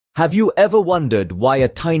Have you ever wondered why a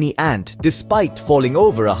tiny ant, despite falling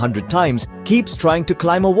over 100 times, keeps trying to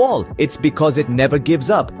climb a wall? It's because it never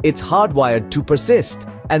gives up. It's hardwired to persist.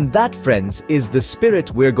 And that, friends, is the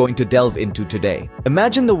spirit we're going to delve into today.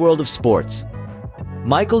 Imagine the world of sports.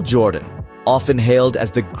 Michael Jordan, often hailed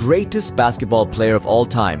as the greatest basketball player of all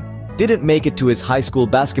time, didn't make it to his high school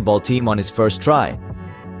basketball team on his first try.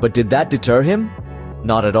 But did that deter him?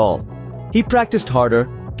 Not at all. He practiced harder,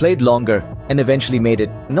 played longer, and eventually made it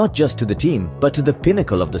not just to the team, but to the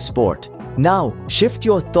pinnacle of the sport. Now, shift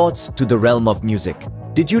your thoughts to the realm of music.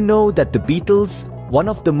 Did you know that the Beatles, one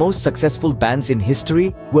of the most successful bands in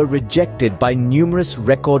history, were rejected by numerous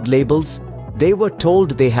record labels? They were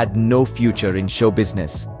told they had no future in show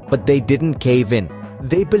business, but they didn't cave in.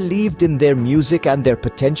 They believed in their music and their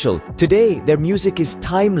potential. Today, their music is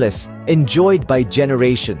timeless, enjoyed by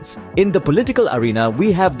generations. In the political arena,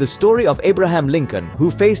 we have the story of Abraham Lincoln, who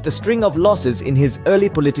faced a string of losses in his early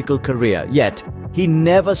political career, yet he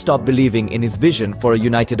never stopped believing in his vision for a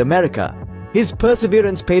united America. His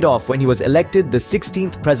perseverance paid off when he was elected the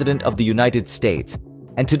 16th President of the United States.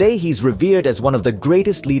 And today he's revered as one of the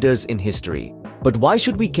greatest leaders in history. But why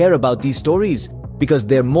should we care about these stories? Because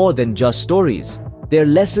they're more than just stories. They're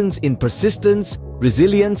lessons in persistence,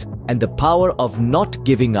 resilience, and the power of not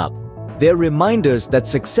giving up. They're reminders that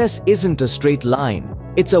success isn't a straight line.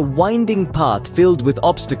 It's a winding path filled with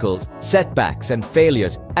obstacles, setbacks, and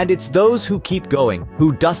failures. And it's those who keep going,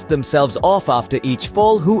 who dust themselves off after each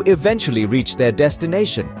fall, who eventually reach their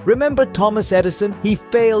destination. Remember Thomas Edison? He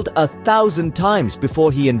failed 1,000 times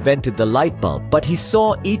before he invented the light bulb, but he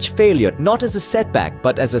saw each failure not as a setback,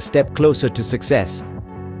 but as a step closer to success.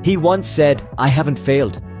 He once said, "I haven't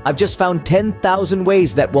failed. I've just found 10,000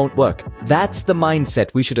 ways that won't work." That's the mindset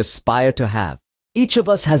we should aspire to have. Each of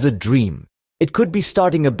us has a dream. It could be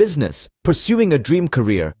starting a business, pursuing a dream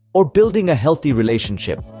career, or building a healthy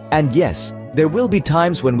relationship. And yes, there will be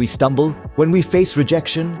times when we stumble, when we face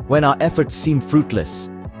rejection, when our efforts seem fruitless.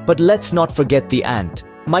 But let's not forget the ant,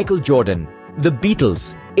 Michael Jordan, the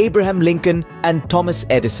Beatles, Abraham Lincoln, and Thomas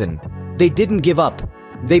Edison. They didn't give up.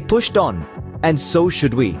 They pushed on. And so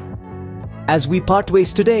should we. As we part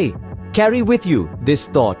ways today, carry with you this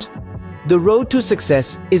thought. The road to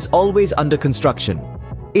success is always under construction.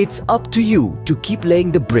 It's up to you to keep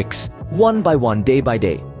laying the bricks, one by one, day by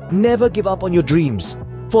day. Never give up on your dreams,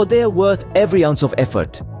 for they're worth every ounce of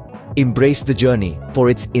effort. Embrace the journey,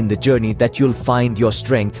 for it's in the journey that you'll find your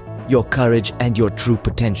strength, your courage, and your true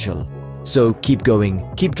potential. So keep going,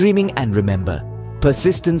 keep dreaming, and remember,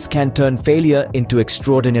 persistence can turn failure into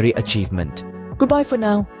extraordinary achievement. Goodbye for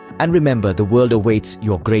now, and remember, the world awaits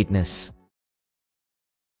your greatness.